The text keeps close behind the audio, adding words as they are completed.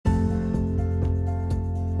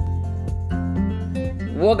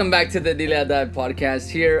Welcome back to the Dile a Dad podcast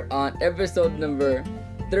here on episode number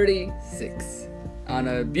 36 on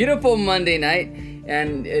a beautiful Monday night,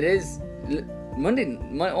 and it is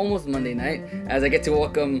almost Monday night as I get to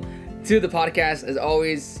welcome to the podcast, as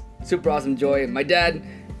always, super awesome Joy, my dad,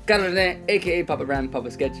 Carlos Rene, aka Papa Ram,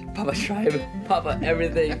 Papa Sketch, Papa Tribe, Papa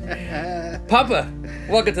Everything. Papa,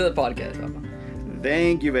 welcome to the podcast, Papa.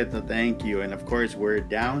 Thank you, Beto. Thank you. And of course, we're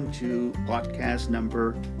down to podcast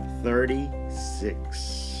number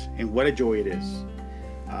 36. And what a joy it is.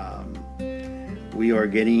 We are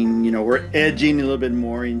getting, we're edging a little bit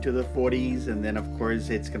more into the 40s. And then, of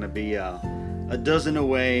course, it's going to be a dozen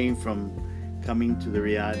away from coming to the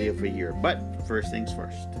reality of a year. But first things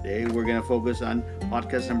first. Today, we're going to focus on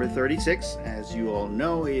podcast number 36. As you all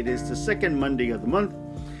know, it is the second Monday of the month.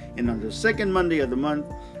 And on the second Monday of the month,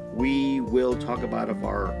 we will talk about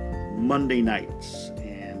our Monday nights.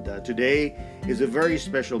 And today is a very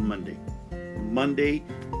special Monday. Monday,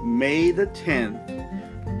 May the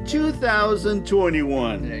 10th,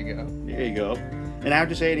 2021. There you go. There you go. And I have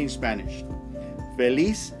to say it in Spanish.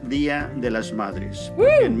 Feliz Día de las Madres. Woo!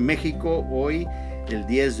 En México hoy, el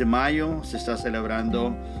 10 de mayo, se está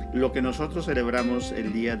celebrando lo que nosotros celebramos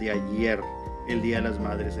el día de ayer, el Día de las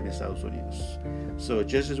Madres en Estados Unidos. So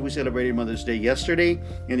just as we celebrated Mother's Day yesterday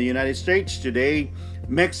in the United States, today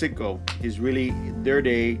Mexico is really their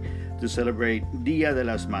day to celebrate Día de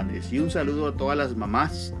las Madres. Y un saludo a todas las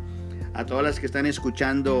mamás, a todas las que están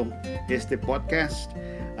escuchando este podcast,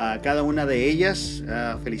 a cada una de ellas,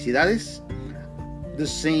 felicidades. The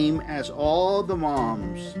same as all the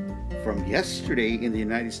moms from yesterday in the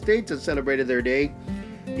United States that celebrated their day.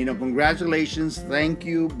 Congratulations, thank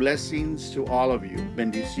you, blessings to all of you.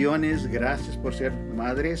 Bendiciones, gracias por ser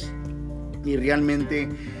madres. Y realmente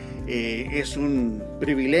es un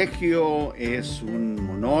privilegio, es un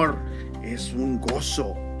honor, es un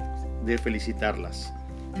gozo de felicitarlas.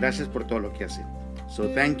 Gracias por todo lo que hacen. So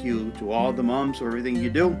thank you to all the moms for everything you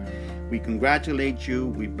do. We congratulate you,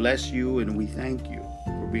 we bless you, and we thank you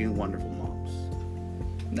for being wonderful moms.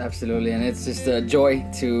 Absolutely, and it's just a joy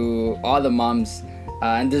to all the moms.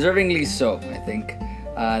 And deservingly so, I think.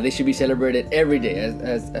 They should be celebrated every day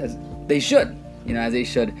as they should, as they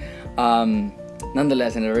should.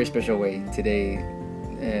 Nonetheless, in a very special way today,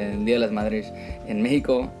 Día de las Madres in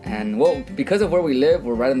Mexico. And because of where we live,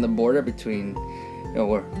 we're right on the border between,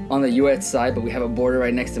 we're on the U.S. side, but we have a border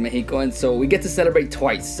right next to Mexico. And so we get to celebrate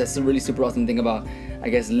twice. That's a really super awesome thing about, I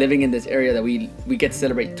guess, living in this area, that we get to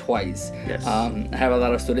celebrate twice. Yes. I have a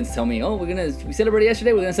lot of students tell me, we celebrated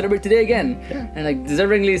yesterday, we're gonna celebrate today again. Yeah. And like,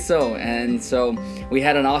 deservingly so. And so we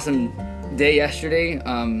had an awesome day yesterday.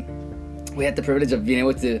 We had the privilege of being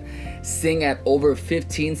able to sing at over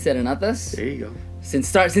 15 serenatas. There you go. Since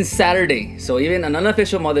Saturday, so even an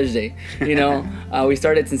unofficial Mother's Day, we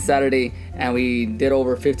started since Saturday, and we did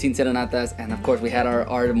over 15 serenatas, and of course we had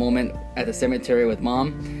our moment at the cemetery with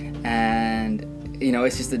Mom, and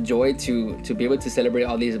it's just a joy to be able to celebrate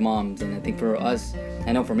all these moms. And I think for us,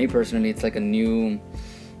 I know for me personally, it's like a new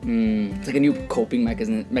coping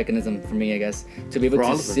mechanism for me, I guess, to be able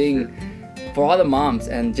to sing for all the moms,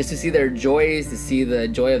 and just to see their joys, to see the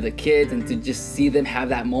joy of the kids, and to just see them have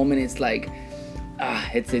that moment. It's like,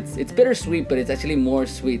 it's bittersweet, but it's actually more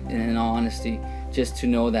sweet, in all honesty, just to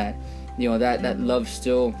know that, that love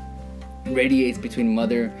still radiates between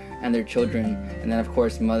mother and their children, and then of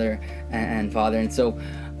course mother and father. And so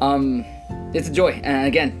it's a joy. And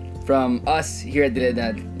again, from us here at Dile a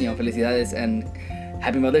Dad, felicidades and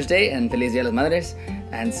happy Mother's Day and Feliz Día de las Madres.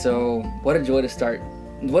 And so what a joy to start,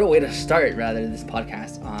 what a way to start rather this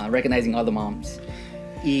podcast, recognizing all the moms.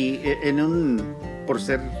 Y por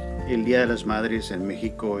ser el Día de las Madres en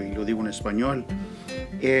México, y lo digo en español,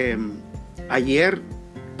 ayer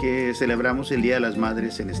que celebramos el Día de las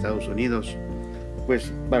Madres en Estados Unidos,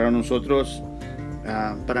 pues para nosotros,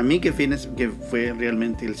 para mí que fue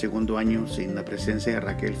realmente el segundo año sin la presencia de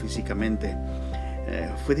Raquel físicamente,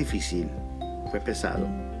 fue difícil, fue pesado,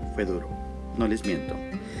 fue duro, no les miento.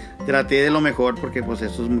 Traté de lo mejor porque pues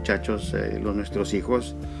estos muchachos, nuestros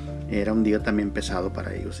hijos, era un día también pesado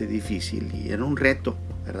para ellos, y difícil, y era un reto,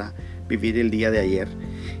 ¿verdad? Vivir el día de ayer.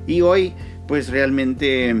 Y hoy, pues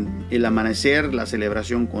realmente el amanecer, la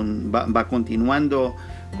celebración va continuando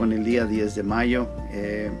con el día 10 de mayo.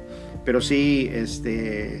 Pero sí,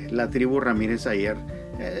 la tribu Ramírez ayer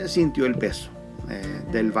sintió el peso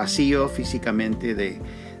del vacío físicamente de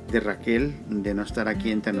Raquel, de no estar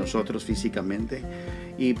aquí entre nosotros físicamente.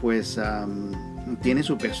 Y pues tiene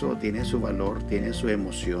su peso, tiene su valor, tiene su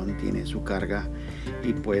emoción, tiene su carga.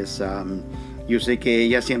 Y pues yo sé que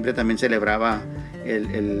ella siempre también celebraba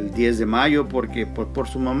el 10 de mayo porque por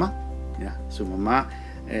su mamá. Su mamá,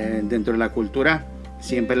 dentro de la cultura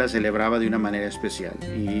siempre la celebraba de una manera especial.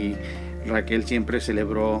 Y Raquel siempre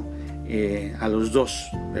celebró a los dos,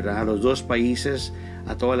 ¿verdad? A los dos países,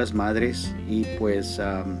 a todas las madres. Y pues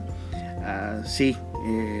sí,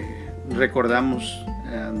 recordamos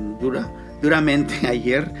duramente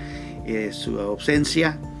ayer su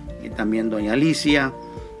ausencia, y también doña Alicia,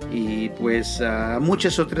 y pues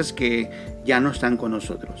muchas otras que ya no están con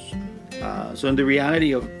nosotros. So in the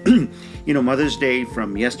reality of Mother's Day,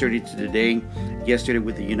 from yesterday to today, yesterday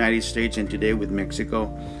with the United States and today with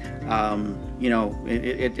Mexico,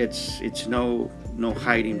 it's no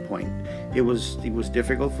hiding point. It was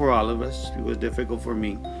difficult for all of us. It was difficult for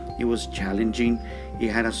me. It was challenging.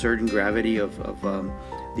 It had a certain gravity of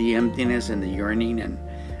the emptiness and the yearning and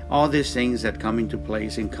all these things that come into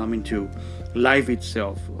place and come into life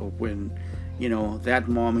itself when that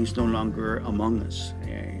mom is no longer among us.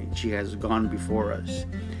 She has gone before us.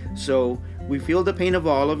 So we feel the pain of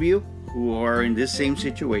all of you who are in this same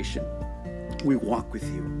situation. We walk with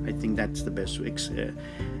you. I think that's the best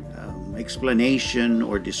explanation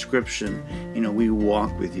or description. We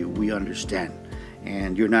walk with you. We understand.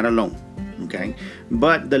 And you're not alone. Okay?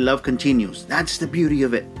 But the love continues. That's the beauty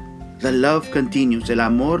of it. The love continues. El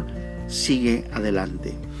amor sigue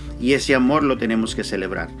adelante. Y ese amor lo tenemos que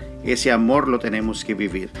celebrar. Ese amor lo tenemos que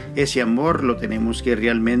vivir. Ese amor lo tenemos que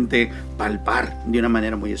realmente palpar de una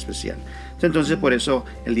manera muy especial. Entonces, por eso,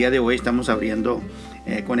 el día de hoy estamos abriendo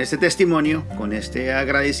con este testimonio, con este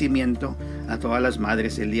agradecimiento a todas las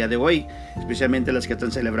madres el día de hoy, especialmente las que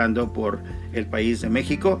están celebrando por el país de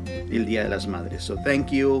México el Día de las Madres. So,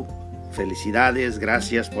 thank you. Felicidades.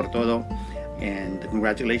 Gracias por todo. And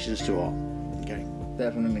congratulations to all. Okay.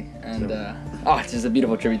 Definitely. And it's just a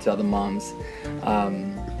beautiful tribute to all the moms.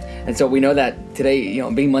 And so we know that today,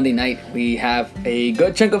 being Monday night, we have a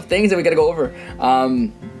good chunk of things that we got to go over.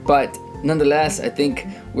 But nonetheless, I think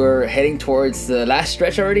we're heading towards the last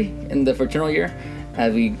stretch already in the fraternal year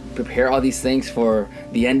as we prepare all these things for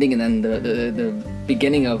the ending and then the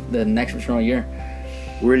beginning of the next fraternal year.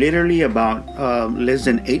 We're literally about less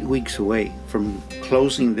than 8 weeks away from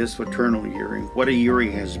closing this fraternal year, and what a year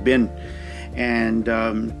it has been. And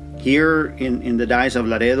here in the Diocese of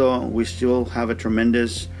Laredo, we still have a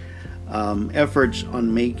tremendous efforts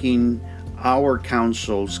on making our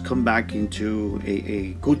councils come back into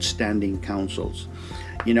a good standing councils.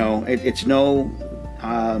 It's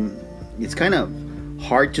kind of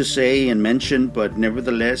hard to say and mention, but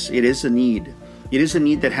nevertheless, it is a need. It is a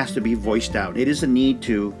need that has to be voiced out. It is a need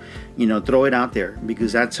to, throw it out there,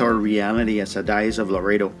 because that's our reality as a Diocese of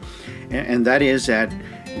Laredo. And that is that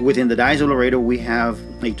within the Diocese of Laredo, we have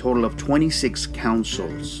a total of 26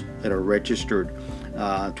 councils that are registered,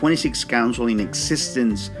 26 councils in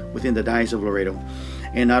existence within the Diocese of Laredo.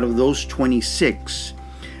 And out of those 26,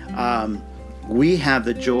 we have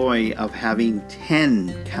the joy of having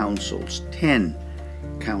 10 councils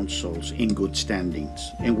in good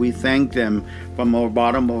standings, and we thank them from our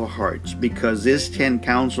bottom of our hearts, because these 10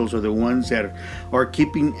 councils are the ones that are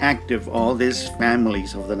keeping active all these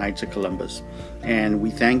families of the Knights of Columbus, and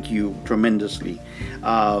we thank you tremendously.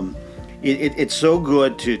 It's so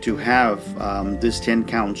good to have these 10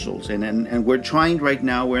 councils, and we're trying right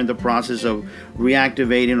now, we're in the process of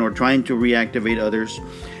reactivating or trying to reactivate others,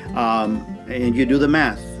 and you do the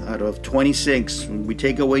math. Out of 26, we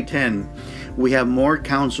take away 10, we have more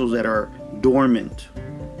councils that are dormant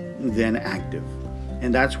than active.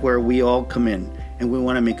 And that's where we all come in, and we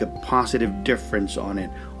want to make a positive difference on it,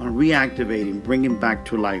 on reactivating, bringing back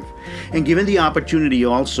to life, and giving the opportunity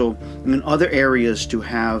also in other areas to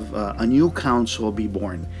have a new council be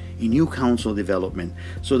born, a new council development.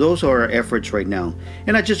 So those are our efforts right now.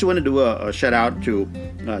 And I just want to do a shout out to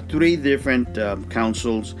 3 different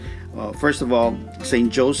councils. First of all,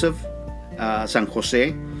 St. Joseph, San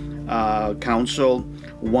Jose, Council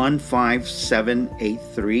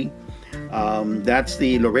 15783. That's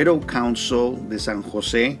the Laredo Council de San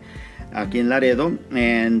Jose, aquí en Laredo.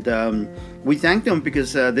 And we thank them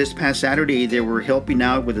because this past Saturday they were helping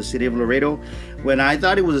out with the city of Laredo. When I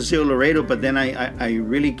thought it was the city of Laredo, but then I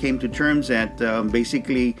really came to terms that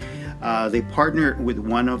basically they partnered with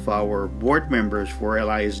one of our board members for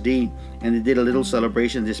LISD, and they did a little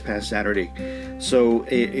celebration this past Saturday. So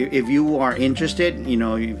if you are interested,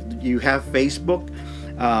 if you have Facebook,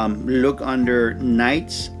 look under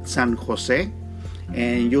Knights San Jose,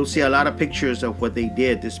 and you'll see a lot of pictures of what they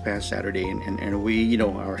did this past Saturday. And we,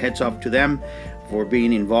 our heads up to them for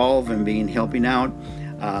being involved and helping out.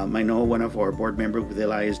 I know one of our board members with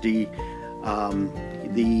LISD,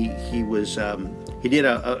 he did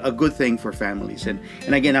a good thing for families. And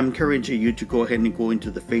again, I'm encouraging you to go ahead and go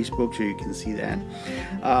into the Facebook so you can see that.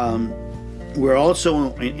 we're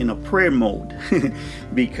also in a prayer mode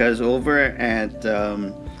because over at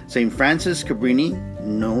St. Francis Cabrini,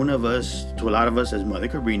 known to a lot of us as Mother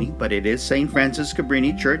Cabrini, but it is St. Francis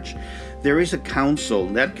Cabrini Church, there is a council.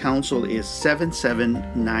 That council is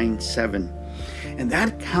 7797. And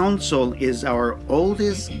that council is our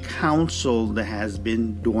oldest council that has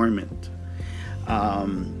been dormant,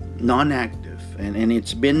 non-active. And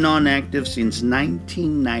it's been non-active since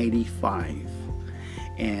 1995.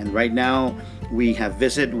 And right now we have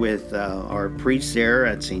visited with our priest there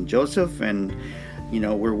at St. Joseph, and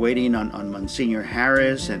we're waiting on Monsignor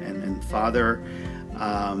Harris and Father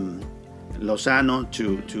Lozano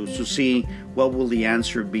to see what will the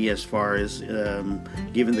answer be as far as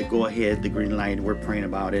giving the go-ahead, the green light. We're praying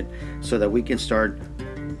about it so that we can start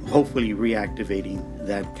hopefully reactivating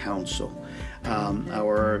that council.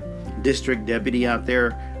 Our district deputy out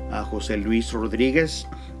there, Jose Luis Rodriguez,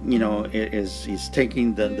 is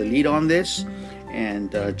taking the lead on this,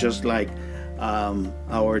 and just like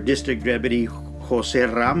our district deputy Jose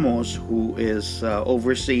Ramos, who is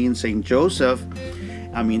overseeing St. Joseph,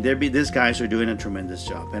 I mean, these guys are doing a tremendous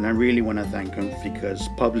job, and I really want to thank them because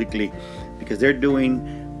they're doing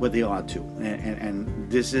what they ought to,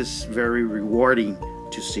 and this is very rewarding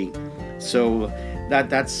to see. So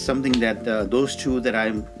that's something that those two that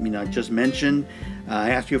I just mentioned. I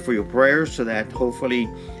ask you for your prayers so that hopefully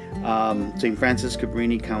St. Francis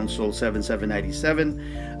Cabrini Council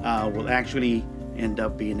 7797 will actually end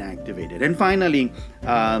up being activated. And finally,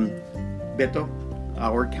 Beto,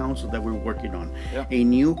 our council that we're working on, a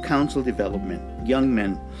new council development, young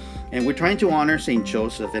men, and we're trying to honor St.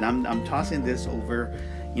 Joseph. And I'm tossing this over,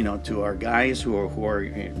 to our guys who are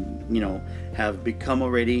have become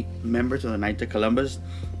already members of the Knights of Columbus,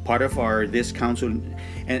 part of this council,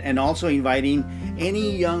 and also inviting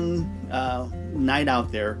any young knight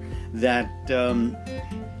out there that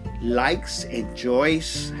likes,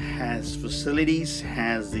 enjoys, has facilities,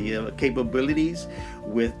 has the capabilities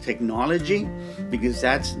with technology, because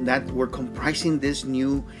that's we're comprising this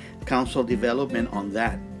new council development on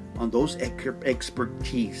those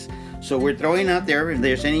expertise. So we're throwing out there, if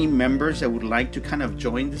there's any members that would like to kind of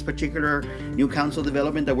join this particular new council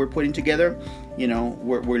development that we're putting together,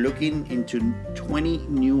 we're looking into 20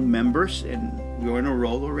 new members, and we're on a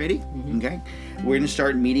roll already. Okay, we're going to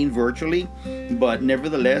start meeting virtually, but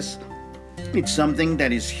nevertheless, it's something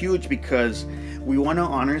that is huge because we want to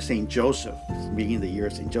honor St. Joseph, being the year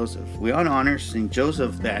of St. Joseph. We want to honor St.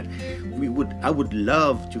 Joseph that I would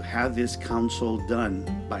love to have this council done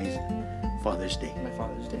by Father's Day. By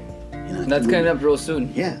Father's Day. That's coming up real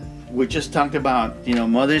soon. Yeah. We just talked about,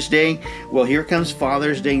 Mother's Day. Well, here comes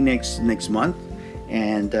Father's Day next month.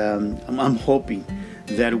 And I'm hoping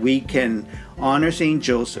that we can honor St.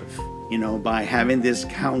 Joseph, by having this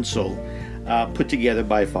council put together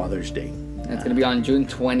by Father's Day. It's going to be on June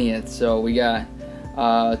 20th. So we got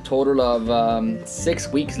a total of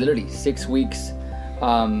 6 weeks, literally 6 weeks.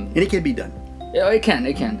 And it can be done. Yeah, it can.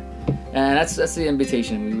 And that's the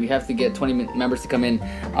invitation. We have to get 20 members to come in.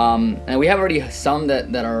 And we have already some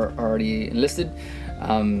that are already enlisted.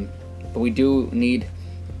 But we do need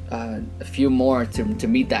a few more to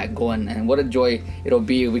meet that goal. And what a joy it'll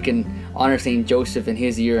be if we can honor St. Joseph in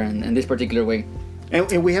his year and in this particular way.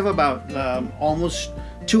 And we have about almost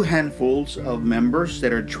 2 handfuls of members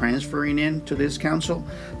that are transferring in to this council.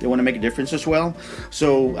 They want to make a difference as well.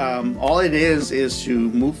 So all it is to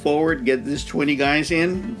move forward, get these 20 guys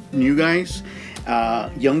in, new guys,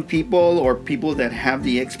 young people or people that have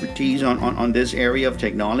the expertise on this area of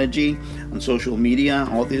technology, on social media,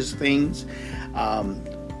 all these things.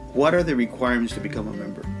 What are the requirements to become a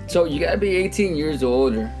member? So you gotta be 18 years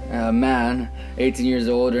old, or man, 18 years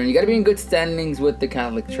old, and you gotta be in good standings with the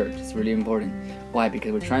Catholic Church. It's really important. Why?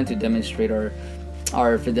 Because we're trying to demonstrate our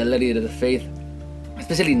fidelity to the faith,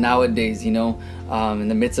 especially nowadays, in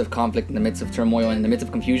the midst of conflict, in the midst of turmoil, in the midst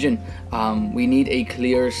of confusion. We need a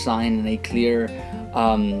clear sign and a clear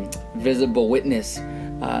visible witness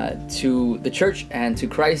to the church and to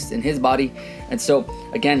Christ and his body. And so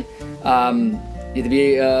again, you have to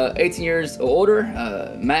be 18 years or older,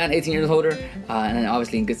 man 18 years older, and then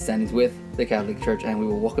obviously in good standings with the Catholic Church, and we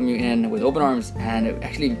will welcome you in with open arms, and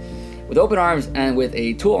with open arms and with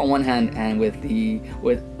a tool on one hand and with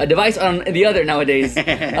a device on the other nowadays,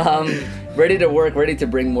 ready to work, ready to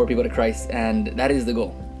bring more people to Christ. And that is the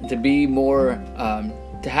goal, to be more,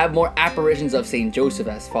 to have more apparitions of St. Joseph,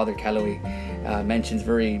 as Father Calloway mentions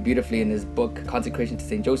very beautifully in his book, Consecration to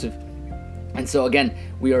St. Joseph. And so again,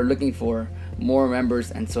 we are looking for more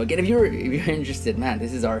members. And so again, if you're interested, man,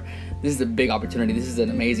 this is a big opportunity. This is an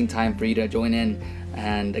amazing time for you to join in.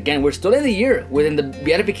 And again, we're still in the year within the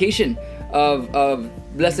beatification of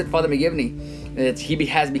Blessed Father McGivney. He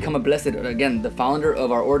has become a blessed, again, the founder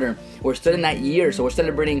of our order. We're still in that year, so we're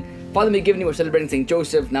celebrating Father McGivney, we're celebrating St.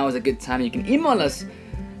 Joseph. Now is a good time. You can email us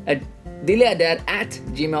at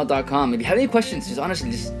dileadad@gmail.com. If you have any questions, just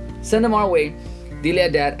honestly, just send them our way.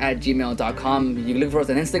 dileadad@gmail.com. You can look for us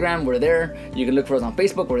on Instagram, we're there. You can look for us on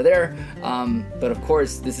Facebook, we're there. But of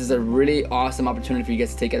course, this is a really awesome opportunity for you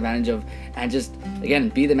guys to take advantage of and just, again,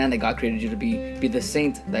 be the man that God created you to be the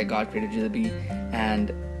saint that God created you to be,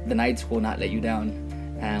 and the Knights will not let you down.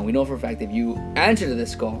 And we know for a fact if you answer to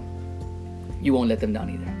this call, you won't let them down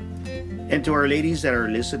either. And to our ladies that are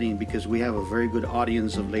listening, because we have a very good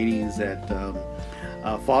audience of ladies that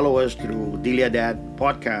follow us through Delia Dad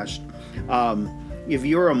podcast. If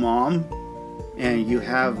you're a mom and you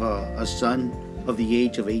have a son of the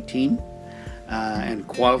age of 18 and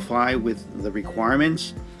qualify with the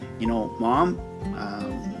requirements, mom,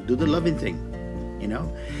 do the loving thing.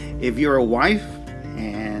 If you're a wife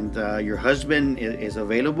and your husband is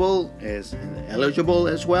available, is eligible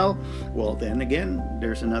as well, well, then again,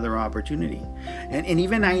 there's another opportunity. And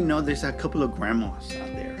even I know there's a couple of grandmas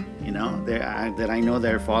out there, that I know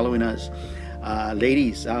they're following us.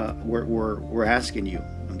 Ladies, we're asking you,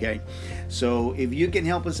 okay? So if you can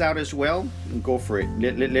help us out as well, go for it.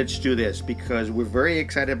 Let's do this, because we're very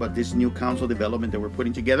excited about this new council development that we're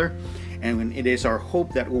putting together. And it is our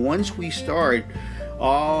hope that once we start,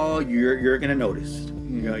 you're gonna notice.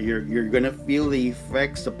 You're gonna feel the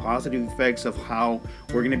effects, the positive effects of how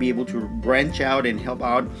we're gonna be able to branch out and help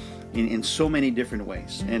out in so many different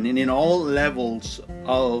ways, and in all levels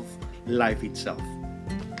of life itself.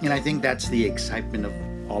 And I think that's the excitement of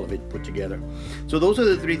all of it put together. So those are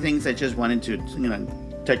the three things I just wanted to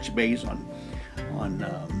touch base on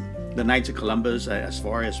the Knights of Columbus. As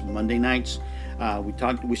far as Monday nights,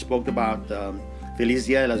 we spoke about Feliz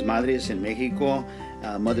Dia de las Madres in Mexico,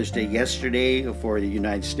 Mother's Day yesterday for the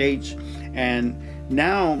United States, and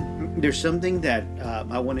now there's something that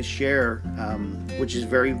I want to share, which is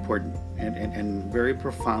very important and very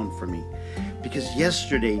profound for me, because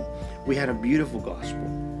yesterday we had a beautiful gospel.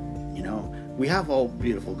 We have all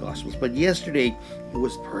beautiful gospels, but yesterday it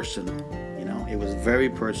was personal. It was very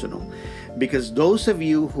personal, because those of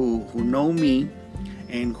you who know me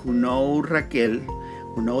and who know Raquel,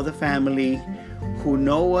 who know the family, who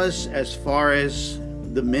know us as far as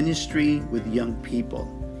the ministry with young people,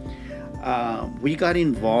 we got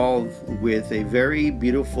involved with a very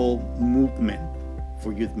beautiful movement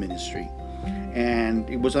for youth ministry, and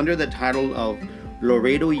it was under the title of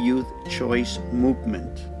Laredo Youth Choice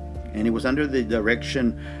Movement, and it was under the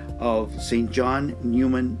direction of St. John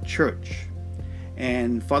Newman Church.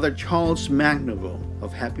 And Father Charles Magnovo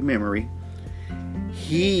of happy memory,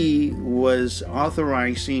 he was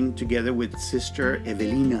authorizing, together with Sister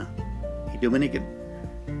Evelina, a Dominican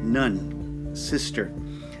nun sister,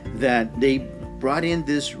 that they brought in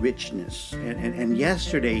this richness. And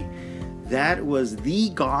yesterday, that was the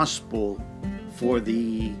gospel for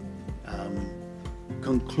the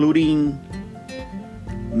concluding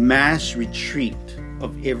mass retreat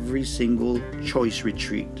of every single choice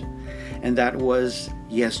retreat. And that was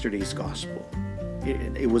yesterday's gospel.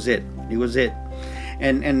 It was it.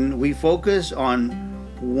 And we focus on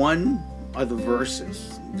one of the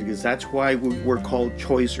verses, because that's why we're called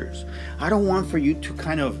choicers. I don't want for you to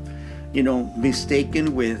kind of,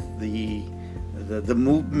 mistaken with the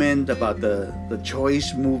movement about the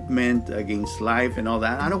choice movement against life and all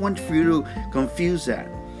that. I don't want for you to confuse that,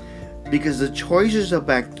 because the choices of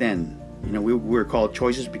back then, we were called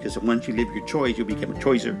choices because once you live your choice, you become a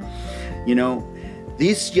choicer.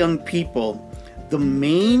 These young people, the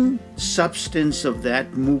main substance of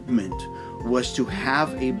that movement was to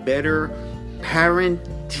have a better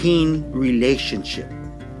parent-teen relationship.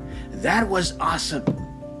 That was awesome,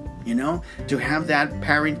 to have that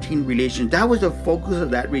parent-teen relation. That was the focus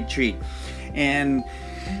of that retreat. And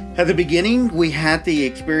at the beginning, we had the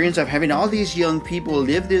experience of having all these young people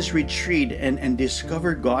live this retreat and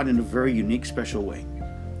discover God in a very unique, special way.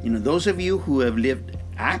 Those of you who have lived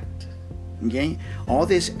ACT, okay, all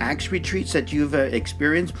these ACT retreats that you've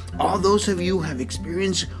experienced, all those of you have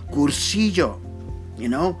experienced Cursillo,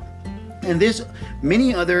 and there's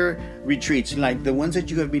many other retreats like the ones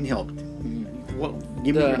that you have been helped. Well,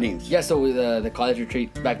 give me your names. Yeah, so the college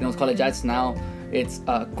retreat, back then it was College Acts, now it's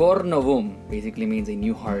Cor Novum, basically means a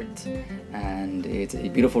new heart, and it's a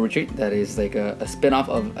beautiful retreat that is like a spin-off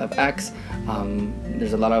of Acts.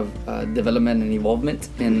 There's a lot of development and involvement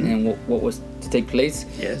in what was to take place.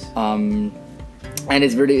 Yes. And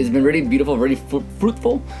it's been really beautiful, really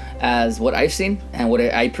fruitful, as what I've seen and what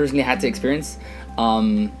I personally had to experience.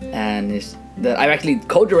 And it's that I've actually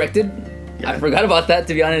co-directed I forgot about that,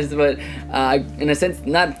 to be honest. But in a sense,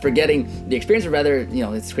 not forgetting the experience, but rather,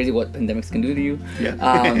 it's crazy what pandemics can do to you.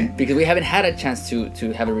 Yeah. Because we haven't had a chance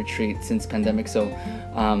to have a retreat since pandemic. So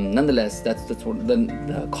nonetheless, that's the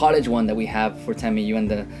college one that we have for TAMIU, and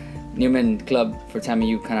the Newman Club for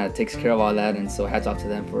TAMIU kind of takes care of all that. And so hats off to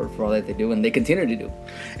them for all that they do, and they continue to do.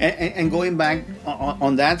 And going back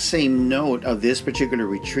on that same note of this particular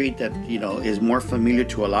retreat that, is more familiar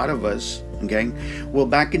to a lot of us, okay? Well,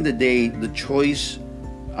 back in the day, the Choice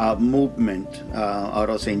movement out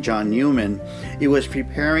of St. John Newman, it was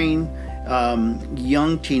preparing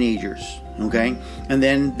young teenagers, okay? And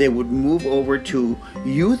then they would move over to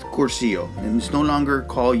Youth Cursillo, and it's no longer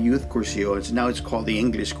called Youth Cursillo, it's called the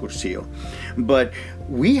English Cursillo. But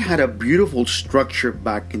we had a beautiful structure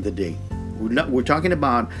back in the day. We're talking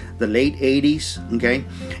about the late 80s, okay?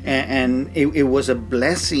 And it was a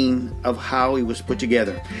blessing of how it was put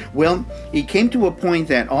together. Well, it came to a point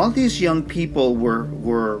that all these young people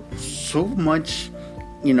were so much,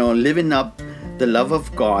 living up the love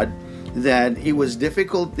of God, that it was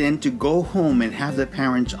difficult then to go home and have the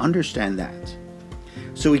parents understand that.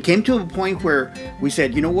 So we came to a point where we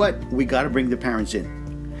said, you know what? We got to bring the parents in.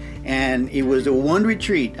 And it was the one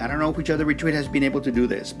retreat. I don't know which other retreat has been able to do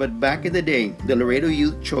this, but back in the day, the Laredo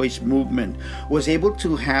Youth Choice movement was able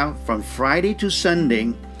to have from Friday to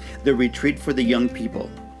Sunday the retreat for the young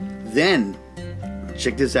people. Then,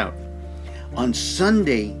 check this out. On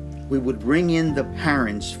Sunday, we would bring in the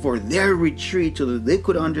parents for their retreat so that they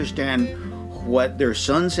could understand what their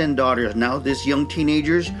sons and daughters, now these young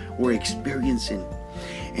teenagers, were experiencing.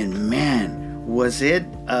 And man, was it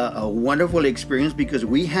a wonderful experience, because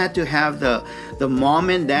we had to have the mom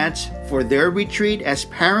and dads for their retreat as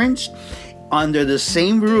parents under the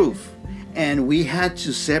same roof. And we had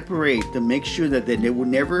to separate to make sure that they would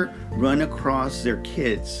never run across their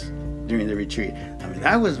kids during the retreat. I mean,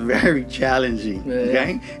 that was very challenging.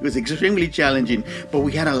 Okay, it was extremely challenging. But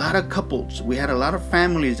we had a lot of couples, we had a lot of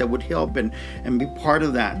families that would help and be part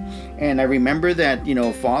of that. And I remember that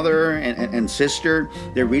father and sister,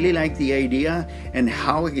 they really liked the idea and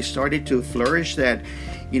how it started to flourish. That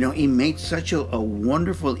it made such a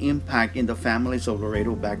wonderful impact in the families of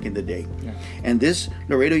Laredo back in the day. Yeah. And this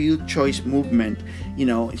Laredo Youth Choice movement,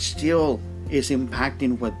 it still is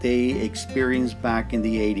impacting what they experienced back in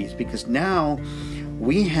the 80s, because now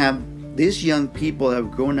we have these young people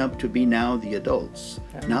have grown up to be now the adults.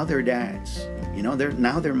 Now they're dads,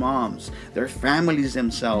 they're moms, they're families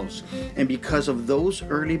themselves. And because of those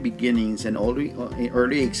early beginnings and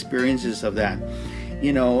early experiences of that,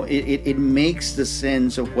 it makes the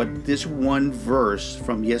sense of what this one verse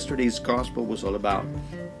from yesterday's gospel was all about.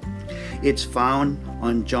 It's found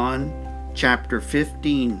on John chapter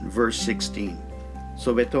 15, verse 16.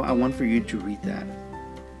 So Beto, I want for you to read that.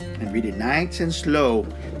 And read it nice and slow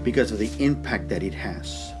because of the impact that it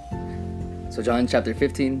has. So John chapter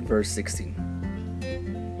 15, verse 16.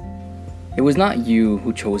 It was not you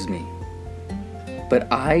who chose me, but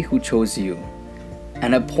I who chose you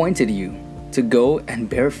and appointed you to go and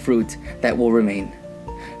bear fruit that will remain,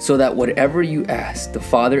 so that whatever you ask the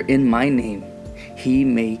Father in my name, he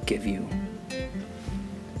may give you.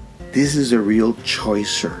 This is a real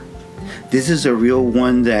choicer. This is a real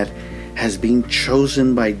one that has been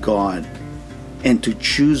chosen by God, and to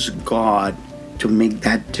choose God to make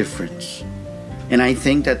that difference. And I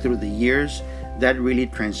think that through the years, that really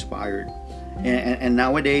transpired. And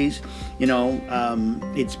nowadays,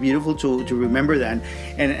 it's beautiful to remember that.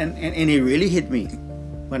 And it really hit me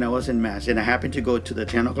when I was in Mass. And I happened to go to the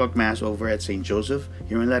 10 o'clock Mass over at St. Joseph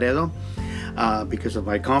here in Laredo because of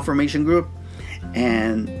my confirmation group.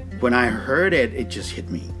 And when I heard it, it just hit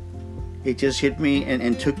me. It just hit me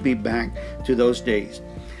and took me back to those days.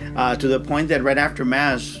 To the point that right after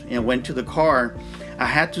Mass, went to the car, I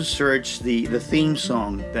had to search the theme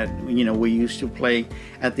song that we used to play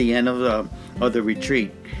at the end of the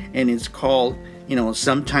retreat, and it's called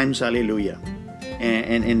Sometimes Hallelujah,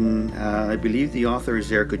 and I believe the author is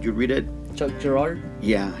there. Could you read it? Chuck Girard.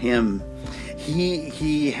 Yeah, him.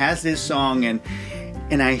 He has this song,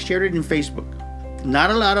 and I shared it in Facebook.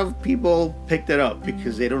 Not a lot of people picked it up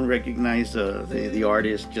because they don't recognize the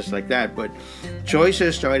artist just like that. But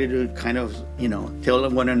Choices started to kind of, tell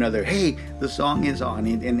one another, hey, the song is on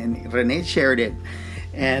it. And Renee shared it.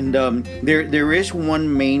 And there is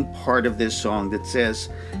one main part of this song that says,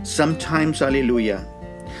 sometimes hallelujah,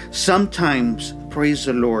 sometimes praise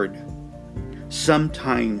the Lord,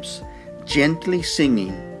 sometimes gently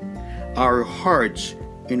singing, our hearts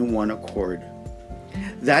in one accord.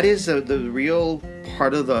 That is the real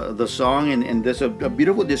part of the song, and there's a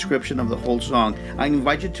beautiful description of the whole song. I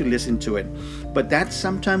invite you to listen to it. But that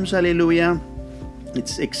sometimes hallelujah,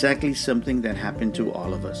 It's exactly something that happened to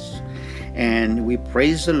all of us. And we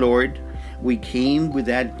praise the Lord. We came with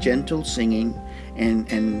that gentle singing,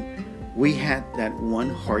 and we had that one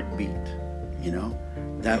heartbeat,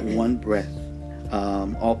 that one breath,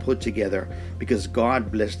 all put together, because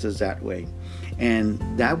God blessed us that way. And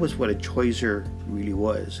that was what a choicer really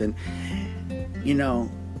was. And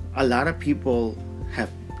a lot of people have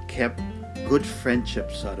kept good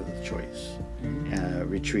friendships out of the choice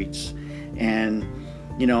retreats. And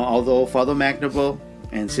although Father Magnable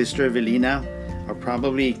and Sister Evelina are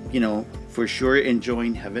probably for sure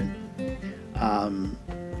enjoying heaven,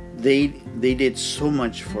 they did so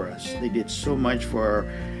much for us. They did so much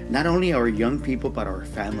for not only our young people but our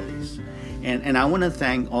families. And I want to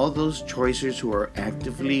thank all those choicers who are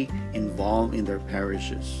actively involved in their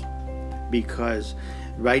parishes, because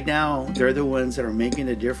right now they're the ones that are making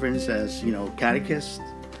a difference as catechists.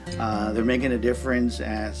 They're making a difference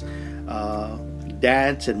as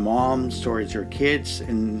dads and moms towards their kids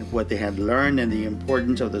and what they have learned and the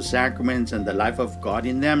importance of the sacraments and the life of God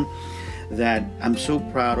in them, that I'm so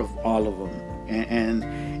proud of all of them. And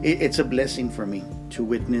it's a blessing for me to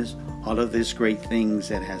witness all of these great things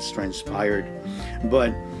that has transpired.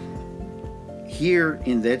 But here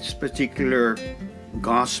in this particular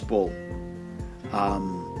gospel,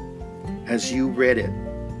 as you read it,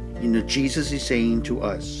 Jesus is saying to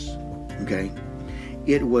us, okay,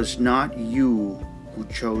 it was not you who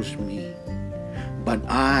chose me, but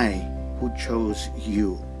I who chose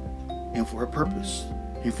you, and for a purpose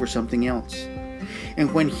and for something else.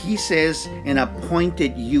 And when he says, and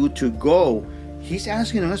appointed you to go, he's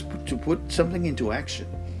asking us to put something into action.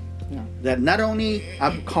 Yeah. That not only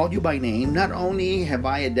I've called you by name, not only have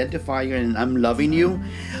I identified you and I'm loving you,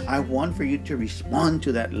 I want for you to respond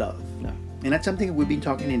to that love. Yeah. And that's something we've been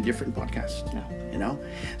talking in different podcasts. Yeah.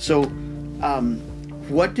 So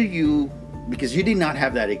what do you, because you did not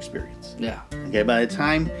have that experience. Yeah. Okay. By the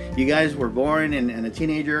time you guys were born and a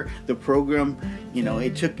teenager, the program,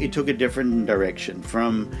 it took a different direction.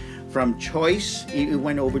 From choice, it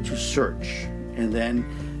went over to search, and then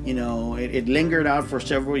it lingered out for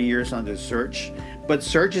several years on the search. But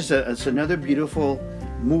search is another beautiful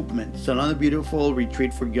movement. It's another beautiful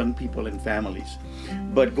retreat for young people and families.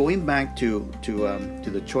 But going back to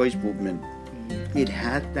the choice movement, it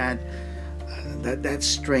had that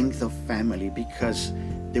strength of family, because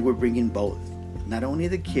they were bringing both, not only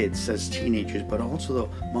the kids as teenagers, but also the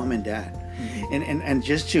mom and dad. And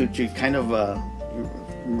just to kind of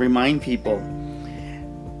remind people,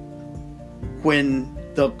 when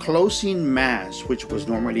the closing mass, which was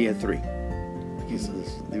normally at 3, because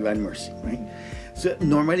of the Divine Mercy, right? So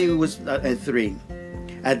normally it was at 3.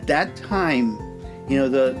 At that time,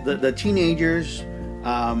 the teenagers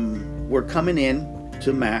were coming in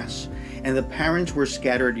to mass, and the parents were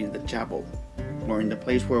scattered in the chapel or in the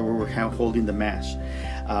place where we were holding the mass.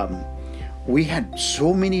 We had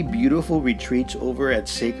so many beautiful retreats over at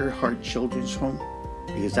Sacred Heart Children's Home,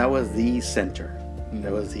 because that was the center.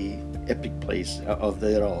 That was the epic place of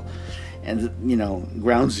it all, and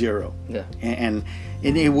ground zero. Yeah. And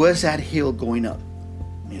it was that hill going up.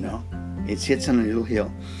 It sits on a little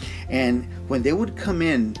hill, and when they would come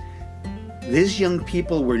in, these young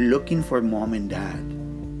people were looking for mom and dad,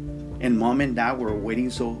 and mom and dad were waiting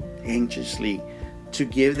so anxiously to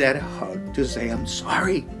give that hug, to say I'm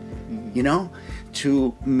sorry,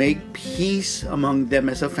 to make peace among them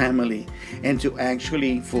as a family, and to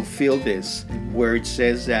actually fulfill this, where it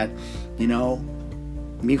says that, mijo,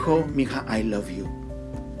 mija, I love you.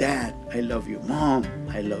 Dad, I love you. Mom,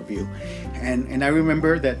 I love you. And I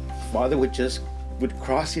remember that Father would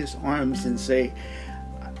cross his arms and say,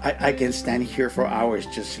 I can stand here for hours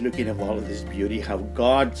just looking at all of this beauty, how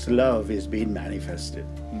God's love is being manifested.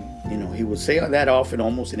 He would say that often,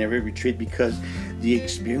 almost in every retreat, because the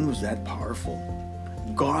experience was that powerful.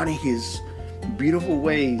 God, in his beautiful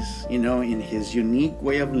ways, in his unique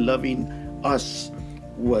way of loving us,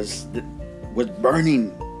 was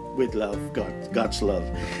burning with love, God's love.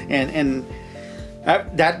 And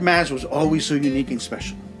that mass was always so unique and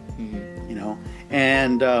special,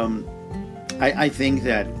 and I think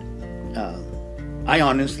that I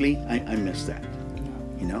honestly miss that,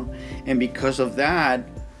 and because of that,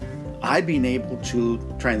 I've been able to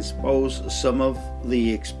transpose some of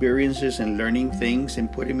the experiences and learning things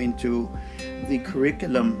and put them into the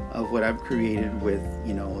curriculum of what I've created with,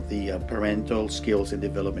 the parental skills and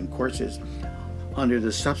development courses, under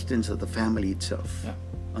the substance of the family itself,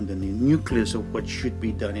 under the nucleus of what should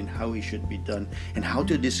be done and how it should be done and how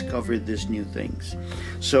to discover these new things.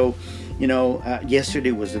 So,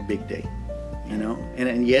 yesterday was a big day. you know.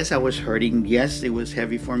 And yes, I was hurting. Yes, it was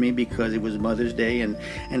heavy for me because it was Mother's Day, and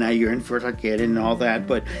I yearned for Raquel and all that.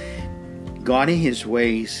 But God, in His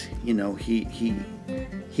ways, you know, He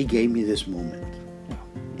gave me this moment,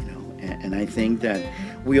 you know. And I think that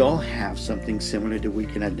we all have something similar that we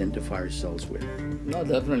can identify ourselves with. No,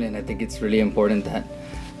 definitely, and I think it's really important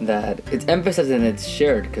that it's emphasized and it's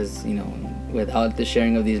shared, because, you know, without the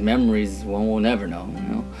sharing of these memories, one will never know, you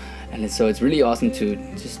know. And so it's really awesome to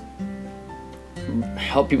just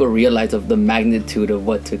help people realize of the magnitude of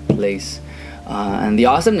what took place, and the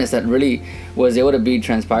awesomeness that really was able to be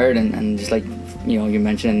transpired, and just like, you know, you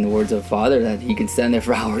mentioned in the words of Father, that he could stand there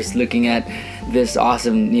for hours looking at this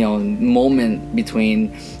awesome, you know, moment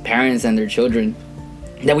between parents and their children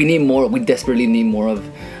that we need more, we desperately need more of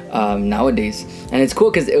nowadays. And it's cool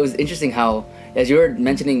because it was interesting how, as you were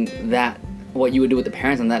mentioning that, what you would do with the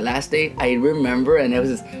parents on that last day, I remember, and it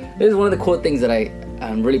was one of the cool things that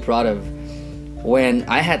I'm really proud of. When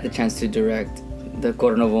I had the chance to direct the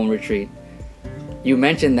Coronavon retreat, you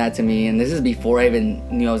mentioned that to me, and this is before I even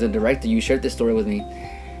knew I was a director. You shared this story with me,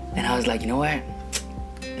 and I was like, you know what?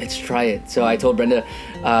 Let's try it. So I told Brenda,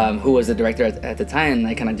 who was the director at the time, and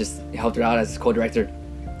I kind of just helped her out as co-director.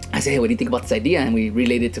 I said, hey, what do you think about this idea? And we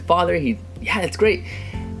relayed it to Father. Yeah, it's great.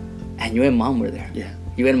 And you and Mom were there. Yeah.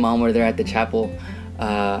 You and Mom were there at the chapel,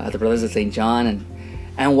 at the Brothers of St. John,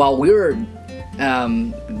 and while we were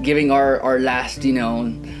giving our last, you know,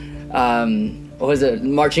 what was it,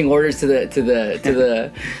 marching orders to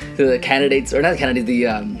the candidates, or not the candidates, the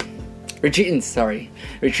retreatants. Sorry,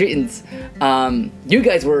 retreatants. You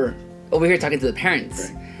guys were over here talking to the parents,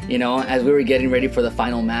 right, you know, as we were getting ready for the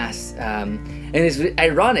final mass. And it's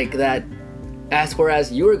ironic that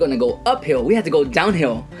whereas you were going to go uphill, we had to go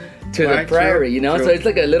downhill to the prairie, you know. True. So it's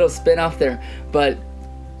like a little spin off there. But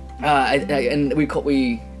and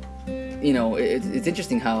we you know, it's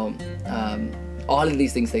interesting how all of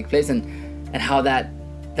these things take place, and how that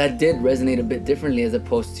did resonate a bit differently as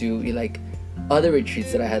opposed to like other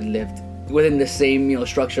retreats that I had lived within the same, you know,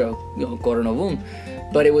 structure of, you know, Coronavon.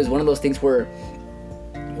 But it was one of those things where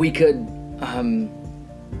we could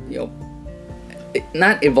you know,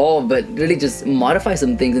 not evolve, but really just modify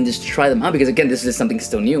some things and just try them out, because again, this is something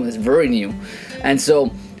still new. It's very new. And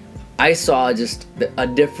so I saw just a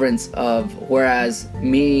difference of, whereas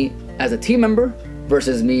me as a team member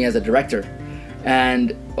versus me as a director,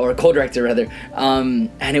 or co-director rather,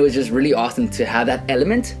 and it was just really awesome to have that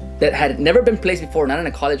element that had never been placed before, not in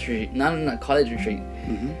a college retreat,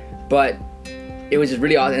 mm-hmm. But it was just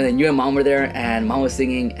really awesome. And then you and Mom were there, and Mom was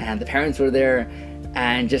singing, and the parents were there,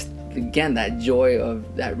 and just again that joy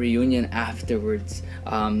of that reunion afterwards,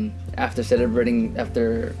 after celebrating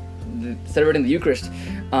the Eucharist,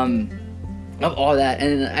 of all that.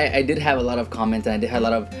 And I did have a lot of comments, and I did have a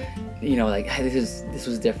lot of, you know, like, hey, this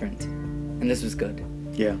was different, and this was good.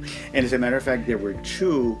 Yeah. And as a matter of fact, there were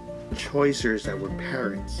two choicers that were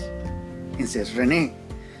parents, and says, Rene,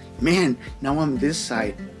 man, now I'm this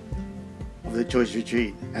side of the choice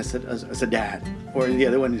retreat as a dad, or the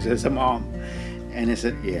other one is as a mom. And I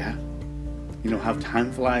said, yeah, you know how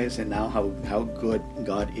time flies, and now how good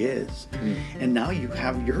God is. And now you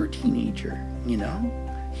have your teenager, you know,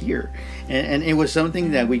 here. And it was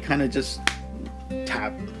something that we kind of just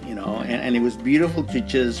tapped, you know, and it was beautiful to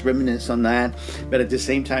just reminisce on that. But at the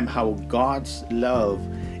same time, how God's love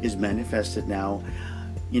is manifested now,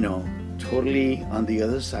 you know, totally on the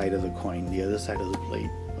other side of the coin, the other side of the plate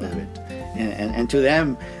of it. And to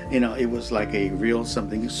them, you know, it was like a real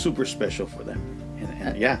something super special for them.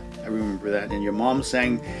 And yeah, I remember that. And your mom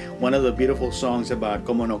sang one of the beautiful songs about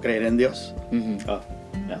Como no creer en Dios. Mm-hmm. Oh,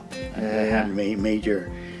 no, that had major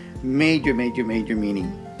meaning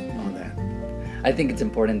on that. I think it's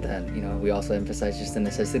important that, you know, we also emphasize just the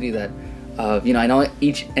necessity that of, you know, I know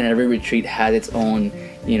each and every retreat has its own,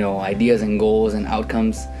 you know, ideas and goals and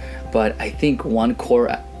outcomes, but I think one core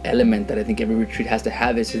element that I think every retreat has to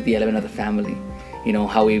have is the element of the family. You know,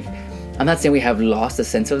 how I'm not saying we have lost a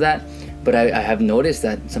sense of that, but I have noticed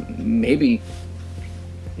that maybe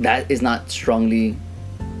that is not strongly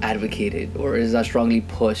advocated, or is not strongly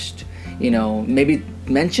pushed, you know, maybe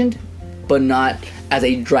mentioned, but not as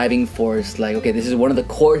a driving force, like, okay, this is one of the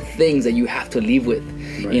core things that you have to leave with,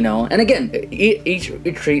 right, you know. And again, each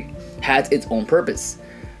retreat has its own purpose,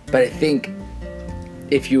 but I think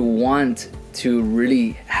if you want to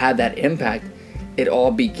really have that impact, it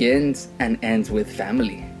all begins and ends with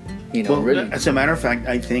family, you know. Well, really, as a matter of fact,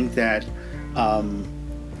 I think that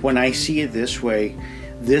when I see it this way,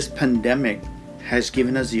 this pandemic has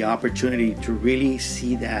given us the opportunity to really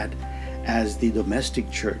see that as the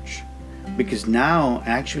domestic church, because now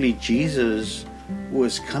actually Jesus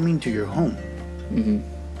was coming to your home.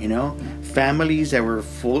 Mm-hmm. You know, families that were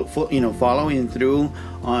following through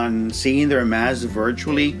on seeing their mass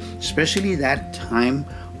virtually, especially that time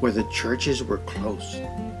where the churches were closed,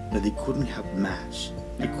 that they couldn't have mass,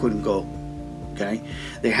 they couldn't go. Okay,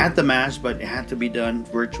 they had the mass, but it had to be done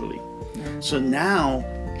virtually. So now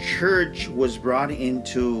church was brought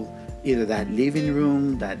into either that living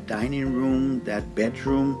room, that dining room, that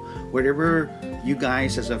bedroom, whatever you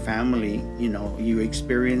guys as a family, you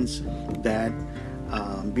experience that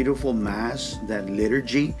beautiful mass, that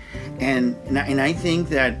liturgy. And I think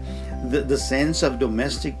that the sense of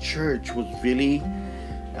domestic church was really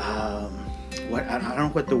I don't know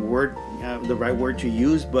what the right word to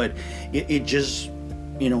use, but it just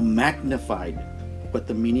magnified what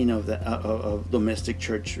the meaning of domestic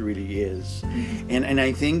church really is. And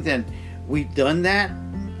I think that we've done that,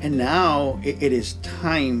 and now it is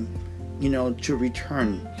time to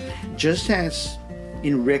return, just as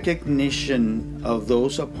in recognition of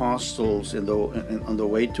those apostles on the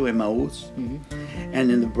way to Emmaus. And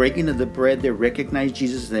in the breaking of the bread, they recognize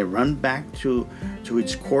Jesus, and they run back to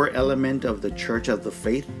its core element of the church, of the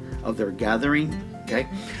faith, of their gathering. Okay,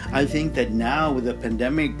 I think that now with the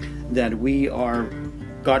pandemic, that we are,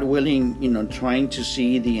 God willing, trying to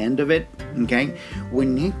see the end of it. Okay, we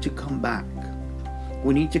need to come back.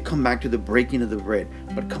 We need to come back to the breaking of the bread,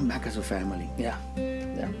 but come back as a family. Yeah.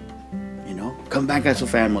 Come back as a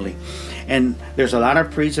family. And there's a lot of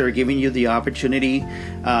priests that are giving you the opportunity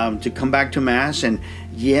to come back to Mass. And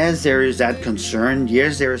yes, there is that concern.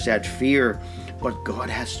 Yes, there is that fear. But God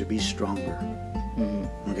has to be stronger.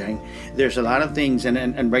 Okay? There's a lot of things.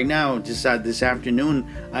 And right now, just this afternoon,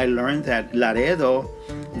 I learned that Laredo,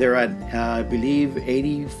 they're at, I believe,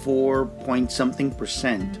 84 point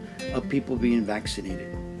something% of people being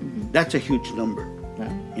vaccinated. That's a huge number.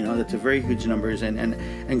 That's a very huge numbers, and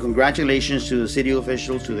congratulations to the city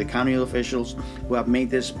officials, to the county officials who have made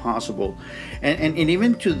this possible, and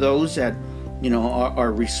even to those that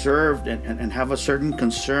are reserved and have a certain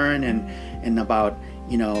concern and about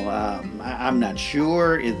I'm not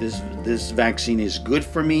sure if this vaccine is good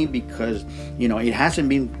for me because it hasn't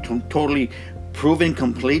been totally proven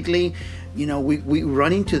completely. We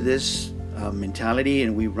run into this mentality,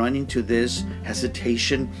 and we run into this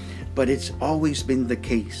hesitation. But it's always been the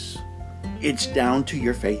case. It's down to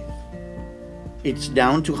your faith. It's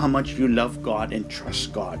down to how much you love God and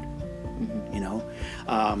trust God.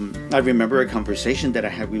 I remember a conversation that I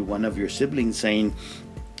had with one of your siblings saying,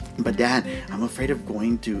 "But Dad, I'm afraid of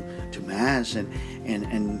going to Mass, and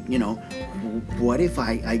what if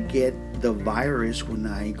I get the virus when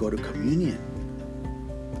I go to communion?"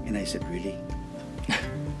 And I said, "Really?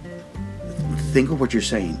 Think of what you're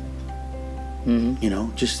saying.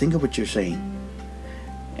 Just think of what you're saying.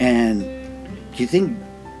 And do you think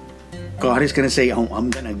God is going to say, 'Oh,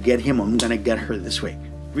 I'm going to get him, I'm going to get her this way'?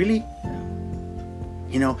 Really?"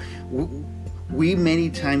 We many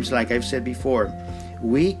times, like I've said before,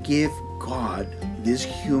 we give God this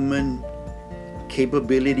human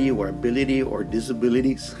capability or ability or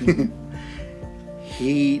disabilities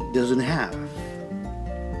he doesn't have.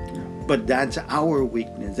 But that's our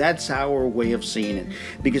weakness. That's our way of seeing it.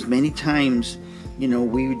 Because many times,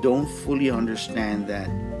 we don't fully understand that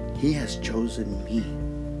he has chosen me.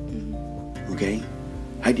 Okay?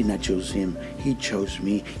 I did not choose him. He chose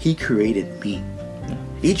me. He created me.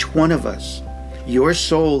 Each one of us, your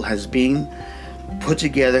soul has been put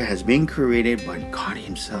together, has been created by God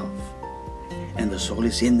himself. And the soul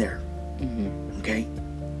is in there. Okay?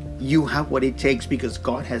 You have what it takes because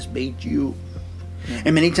God has made you.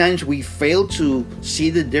 And many times we fail to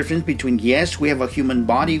see the difference between, yes, we have a human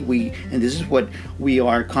body, and this is what we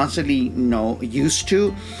are constantly used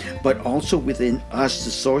to, but also within us,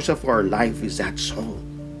 the source of our life is that soul.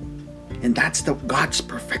 And that's God's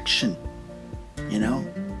perfection,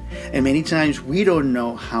 And many times we don't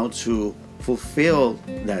know how to fulfill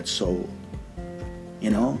that soul,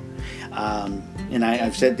 And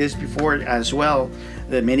I've said this before as well,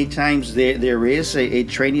 that many times there is a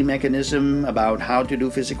training mechanism about how to do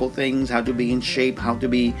physical things, how to be in shape, how to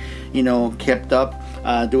be, kept up,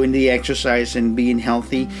 doing the exercise and being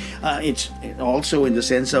healthy. It's also in the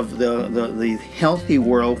sense of the healthy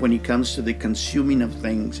world when it comes to the consuming of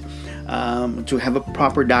things, to have a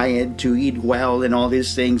proper diet, to eat well and all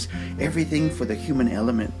these things, everything for the human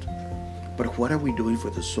element. But what are we doing for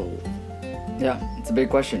the soul? Yeah, it's a big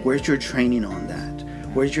question. Where's your training on that?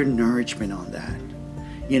 Where's your nourishment on that?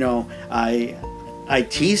 I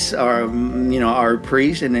tease our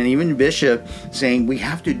priest and then even bishop saying we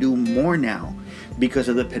have to do more now because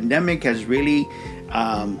of the pandemic has really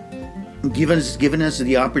given us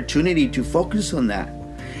the opportunity to focus on that.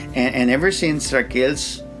 And ever since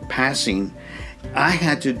Raquel's passing, I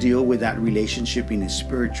had to deal with that relationship in a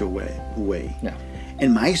spiritual way. Yeah.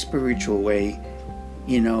 And my spiritual way,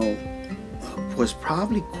 was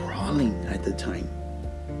probably crawling at the time.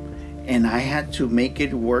 And I had to make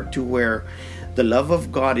it work to where the love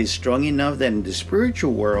of God is strong enough that in the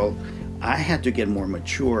spiritual world, I had to get more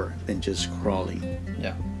mature than just crawling.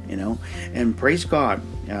 Yeah. And praise God.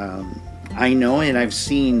 I know and I've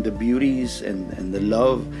seen the beauties and the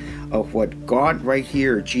love of what God right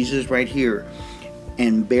here, Jesus right here,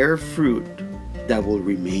 and bear fruit that will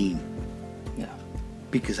remain. Yeah.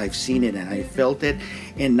 Because I've seen it and I felt it,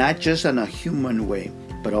 and not just in a human way,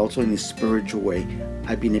 but also in a spiritual way.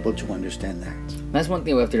 I've been able to understand that. That's one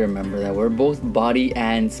thing we have to remember, that we're both body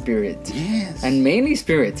and spirit. Yes. And mainly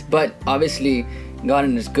spirit. But obviously, God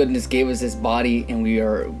in His goodness gave us this body, and we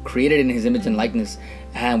are created in His image and likeness.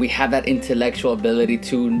 And we have that intellectual ability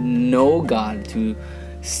to know God, to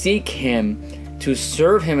seek Him, to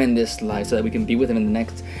serve Him in this life so that we can be with Him in the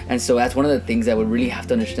next. And so that's one of the things that we really have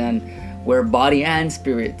to understand. We're body and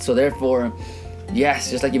spirit. So therefore,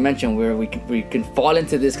 yes, just like you mentioned, where we can fall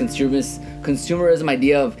into this consumerism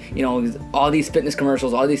idea of, all these fitness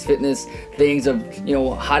commercials, all these fitness things of,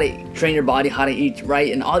 how to train your body, how to eat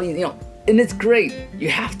right, and all these, and it's great. You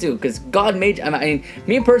have to, because God made,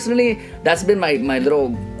 me personally, that's been my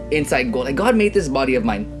little inside goal. Like, God made this body of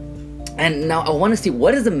mine. And now I want to see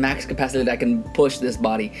what is the max capacity that I can push this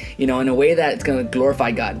body, in a way that it's going to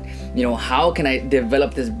glorify God. How can I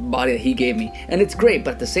develop this body that He gave me? And it's great,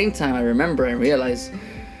 but at the same time, I remember and realize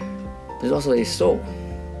there's also a soul.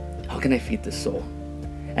 How can I feed the soul?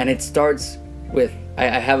 And it starts with, I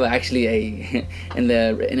have actually in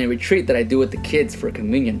a retreat that I do with the kids for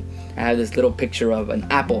communion, I have this little picture of an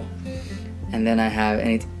apple. And then I have,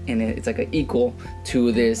 it's like an equal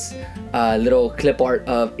to this little clip art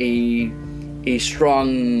of a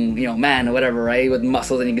strong, man or whatever, right, with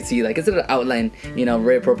muscles, and you can see, like, it's an outline,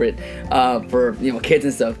 very appropriate for kids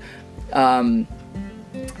and stuff. And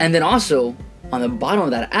then also on the bottom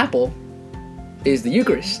of that apple is the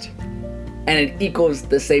Eucharist, and it equals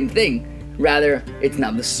the same thing. Rather, it's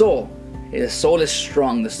not the soul. The soul is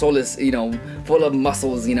strong. The soul is, full of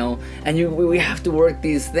muscles, and we have to work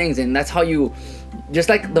these things. And that's how you, just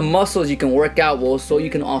like the muscles you can work out, well, so you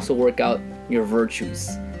can also work out your virtues.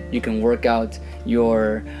 You can work out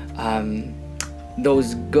your,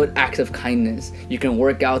 those good acts of kindness. You can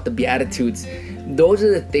work out the Beatitudes. Those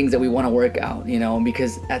are the things that we want to work out,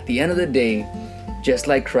 because at the end of the day, just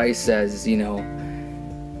like Christ says,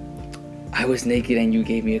 I was naked and you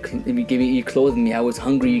you clothed me. I was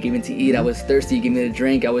hungry, you gave me to eat. I was thirsty, you gave me to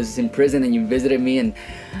drink. I was in prison and you visited me, and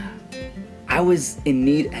I was in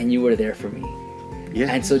need and you were there for me.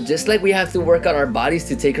 Yeah. And so just like we have to work out our bodies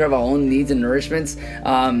to take care of our own needs and nourishments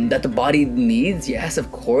that the body needs, yes, of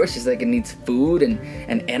course, just like it needs food and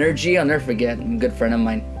energy. I'll never forget, a good friend of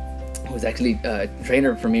mine who's actually a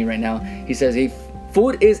trainer for me right now, he says, hey,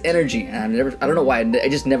 food is energy. And I don't know why, I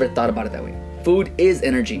just never thought about it that way. Food is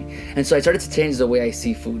energy. And so I started to change the way I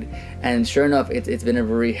see food. And sure enough, it's been a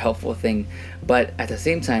very helpful thing. But at the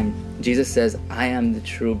same time, Jesus says, I am the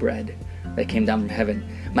true bread that came down from heaven.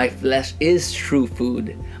 My flesh is true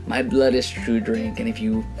food. My blood is true drink. And if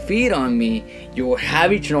you feed on me, you will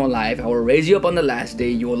have eternal life. I will raise you up on the last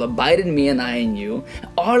day. You will abide in me and I in you.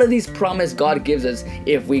 All of these promises God gives us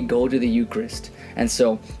if we go to the Eucharist. And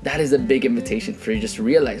so that is a big invitation for you just to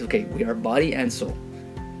realize, okay, we are body and soul.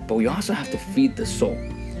 But we also have to feed the soul.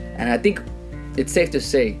 And I think it's safe to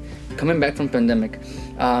say, coming back from pandemic,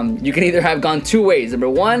 you can either have gone two ways. Number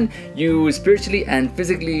one, you spiritually and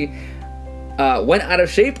physically went out of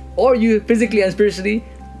shape, or you physically and spiritually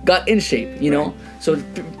got in shape, know? So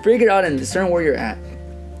figure out and discern where you're at.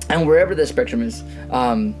 And wherever the spectrum is,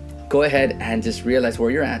 go ahead and just realize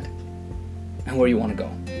where you're at and where you want to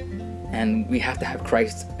go. And we have to have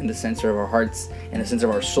Christ in the center of our hearts, in the center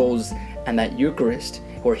of our souls, and that Eucharist,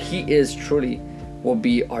 where He is truly, will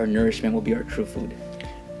be our nourishment, will be our true food.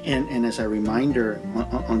 And as a reminder,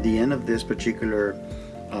 on the end of this particular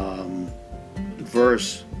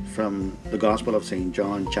verse from the Gospel of St.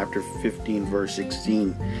 John, chapter 15, verse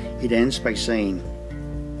 16, it ends by saying,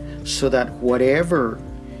 so that whatever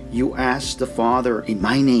you ask the Father in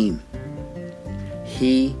my name,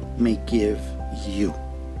 He may give you.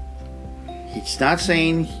 It's not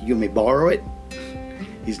saying you may borrow it.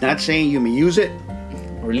 He's not saying you may use it.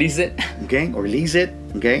 Or lease it. Okay, or lease it.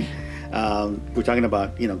 Okay. We're talking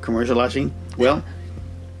about, commercializing. Well,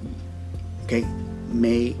 okay,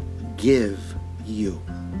 may give you.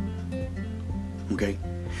 Okay.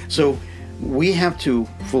 So we have to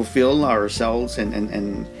fulfill ourselves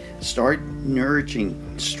and start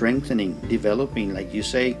nourishing, strengthening, developing, like you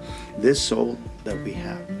say, this soul that we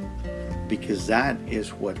have. because that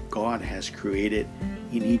is what God has created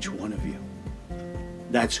in each one of you.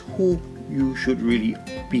 That's who you should really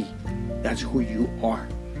be. That's who you are.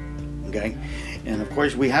 Okay? And of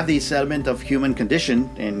course, we have this element of human condition,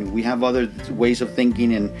 and we have other ways of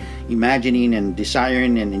thinking and imagining and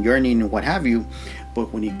desiring and yearning and what have you.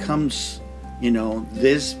 But when it comes,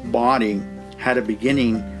 this body had a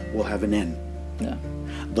beginning, will have an end. Yeah.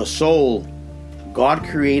 The soul, God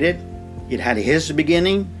created, it had His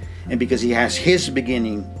beginning, and because He has His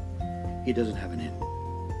beginning, He doesn't have an end.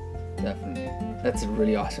 Definitely. That's a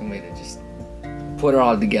really awesome way to just put it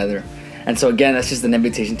all together. And so again, that's just an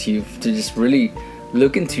invitation to you to just really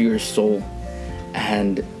look into your soul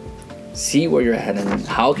and see where you're at, and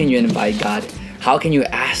how can you invite God? How can you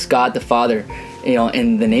ask God the Father,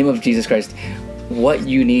 in the name of Jesus Christ, what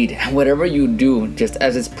you need, whatever you do, just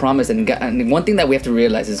as it's promised. And one thing that we have to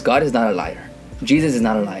realize is God is not a liar. Jesus is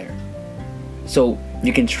not a liar. So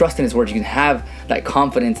you can trust in His words. You can have that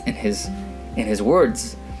confidence in His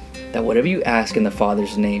words, that whatever you ask in the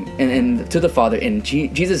Father's name, and to the Father in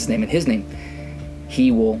Jesus' name, in His name,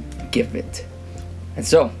 He will give it. And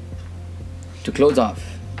so, to close off,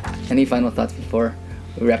 any final thoughts before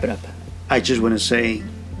we wrap it up? I just want to say,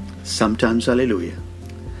 sometimes hallelujah,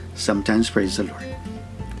 sometimes praise the Lord.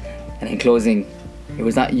 And in closing, it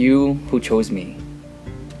was not you who chose me,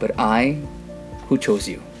 but I who chose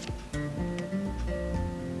you.